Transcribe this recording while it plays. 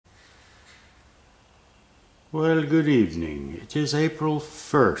Well, good evening. It is April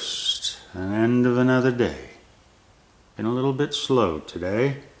 1st, an end of another day. Been a little bit slow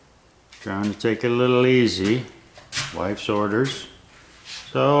today. Trying to take it a little easy. Wife's orders.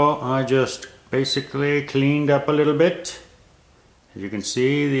 So I just basically cleaned up a little bit. As you can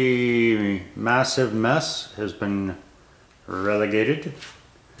see, the massive mess has been relegated.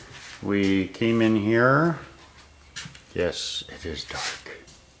 We came in here. Yes, it is dark.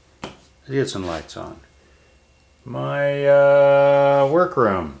 Let's get some lights on. My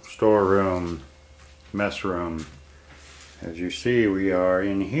workroom, storeroom, mess room. As you see, we are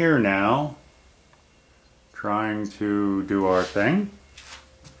in here now, trying to do our thing.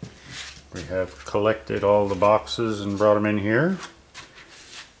 We have collected all the boxes and brought them in here.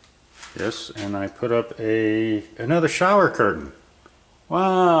 Yes, and I put up another shower curtain.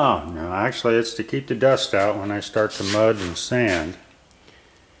 Wow, no, actually it's to keep the dust out when I start to mud and sand.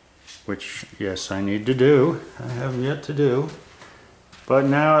 Which, yes, I need to do. I have yet to do. But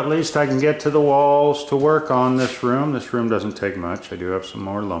now at least I can get to the walls to work on this room. This room doesn't take much. I do have some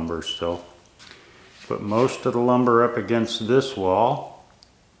more lumber still. Put most of the lumber up against this wall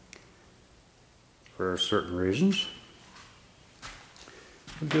for certain reasons.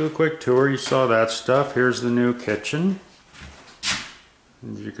 We'll do a quick tour. You saw that stuff. Here's the new kitchen.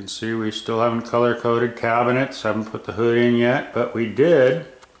 As you can see, we still haven't color-coded cabinets. Haven't put the hood in yet, but we did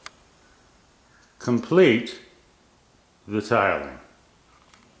complete the tiling.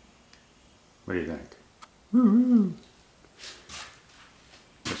 What do you think? Woo-hoo.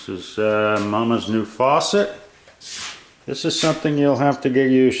 This is Mama's new faucet. This is something you'll have to get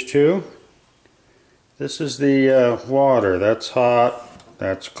used to. This is the water. That's hot.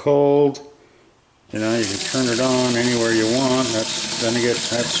 That's cold. You know, you can turn it on anywhere you want. That's going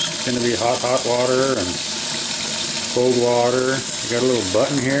to be hot water and cold water. You got a little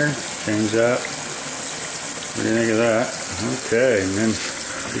button here. Change that. What do you think of that? Okay, and then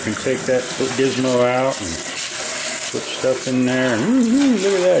you can take that gizmo out and put stuff in there. And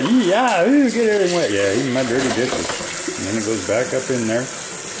look at that. Yeah, get everything wet. Yeah, even my dirty dishes. And then it goes back up in there.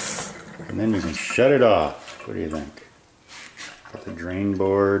 And then you can shut it off. What do you think? Got the drain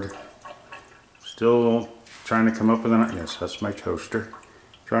board. Still trying to come up with an... Yes, that's my toaster.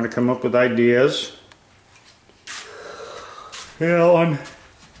 Trying to come up with ideas. Yeah,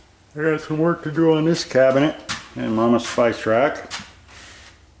 I got some work to do on this cabinet and Mama's spice rack.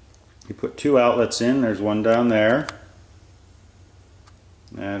 You put two outlets in. There's one down there.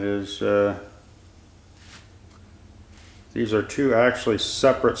 That is, these are two actually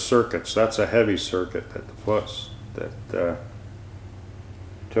separate circuits. That's a heavy circuit that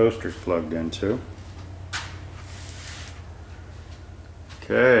toaster's plugged into.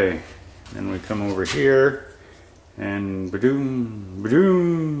 Okay, then we come over here. And ba-doom,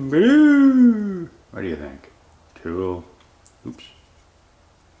 ba-doom, ba-doo. What do you think? Cool. Oops.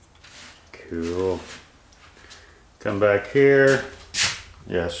 Cool. Come back here.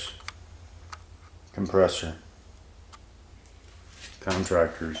 Yes. Compressor.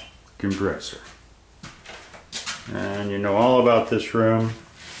 Contractor's compressor. And you know all about this room.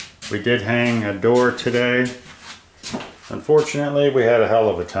 We did hang a door today. Unfortunately, we had a hell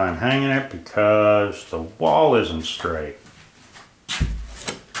of a time hanging it because the wall isn't straight.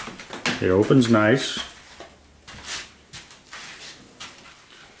 It opens nice.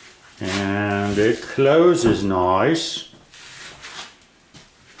 And it closes nice.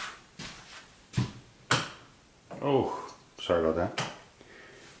 Oh, sorry about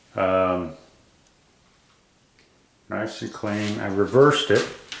that. Nice and clean. I reversed it.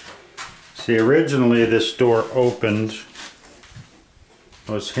 See, originally this door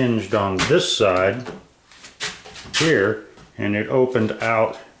was hinged on this side here, and it opened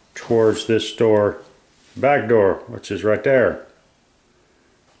out towards this door, back door, which is right there.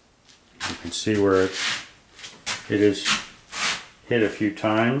 You can see where it is hit a few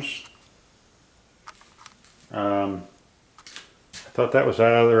times. I thought that was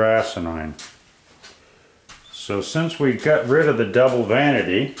rather asinine. So since we got rid of the double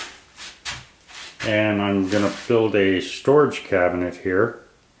vanity, and I'm going to build a storage cabinet here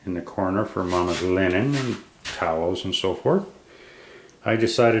in the corner for Mama's linen and towels and so forth, I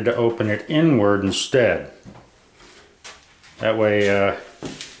decided to open it inward instead. That way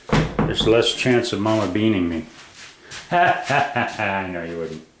there's less chance of Mama beaning me. I know you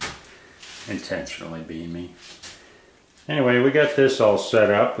wouldn't intentionally bean me. Anyway, we got this all set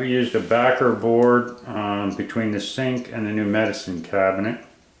up. We used a backer board between the sink and the new medicine cabinet.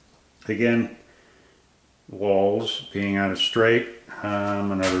 Again, walls being out of straight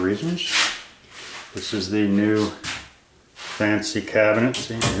and other reasons. This is the new fancy cabinet.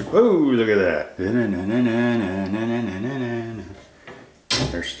 See? Oh, look at that.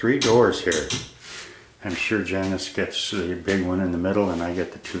 There's 3 doors here. I'm sure Janice gets the big one in the middle and I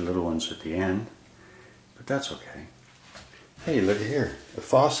get the 2 little ones at the end. But that's okay. Hey, look here. The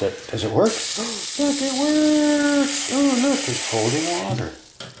faucet. Does it work? Oh, look, it works! Oh, look, it's holding water.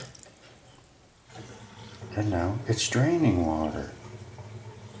 And now it's draining water.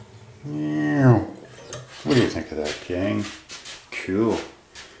 What do you think of that, gang? Cool.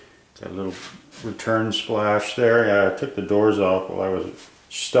 That little return splash there. Yeah, I took the doors off while I was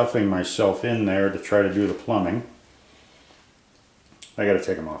stuffing myself in there to try to do the plumbing. I gotta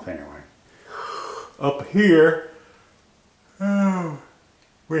take them off anyway. Up here,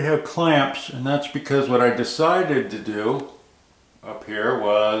 we have clamps, and that's because what I decided to do up here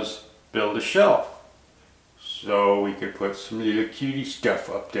was build a shelf. So we could put some little cutie stuff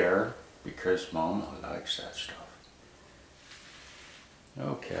up there because Mama likes that stuff.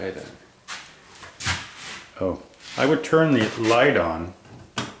 Okay then. Oh, I would turn the light on.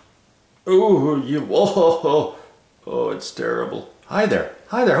 Oh, you, whoa, oh, it's terrible. Hi there,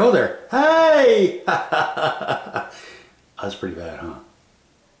 hi there, ho there, hey! That's pretty bad, huh?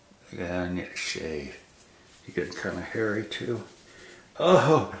 Yeah, I need a shave. You getting kind of hairy too.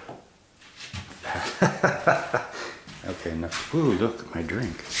 Oh. Okay, enough. Ooh, look at my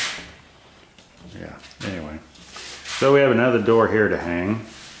drink. Yeah, anyway. So we have another door here to hang.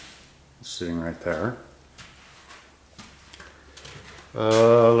 It's sitting right there.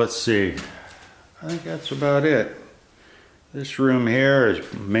 Let's see. I think that's about it. This room here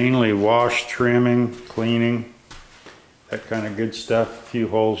is mainly wash, trimming, cleaning, that kind of good stuff. A few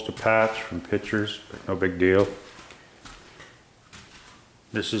holes to patch from pictures, but no big deal.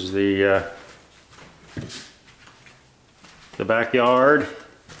 This is the backyard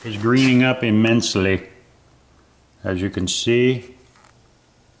is greening up immensely. As you can see,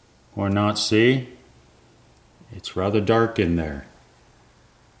 or not see, it's rather dark in there.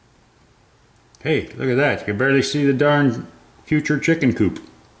 Hey, look at that. You can barely see the darn future chicken coop.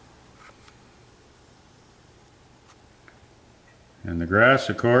 And the grass,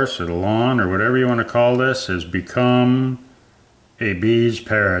 of course, or the lawn, or whatever you want to call this, has become a bee's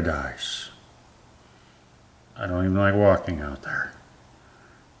paradise. I don't even like walking out there.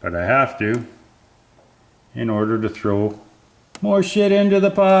 But I have to in order to throw more shit into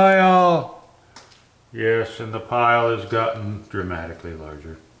the pile. Yes, and the pile has gotten dramatically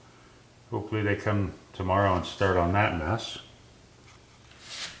larger. Hopefully they come tomorrow and start on that mess.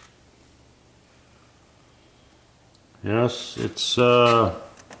 Yes, it's what,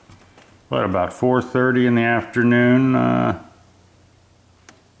 about 4:30 in the afternoon,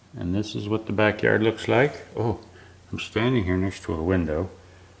 and this is what the backyard looks like. Oh, I'm standing here next to a window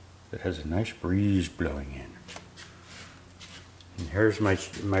that has a nice breeze blowing in. And here's my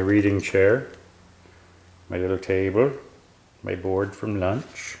reading chair, my little table, my board from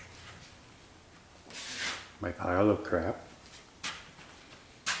lunch, my pile of crap.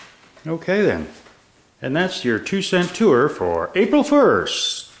 Okay then. And that's your 2-cent tour for April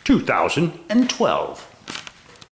 1st, 2012.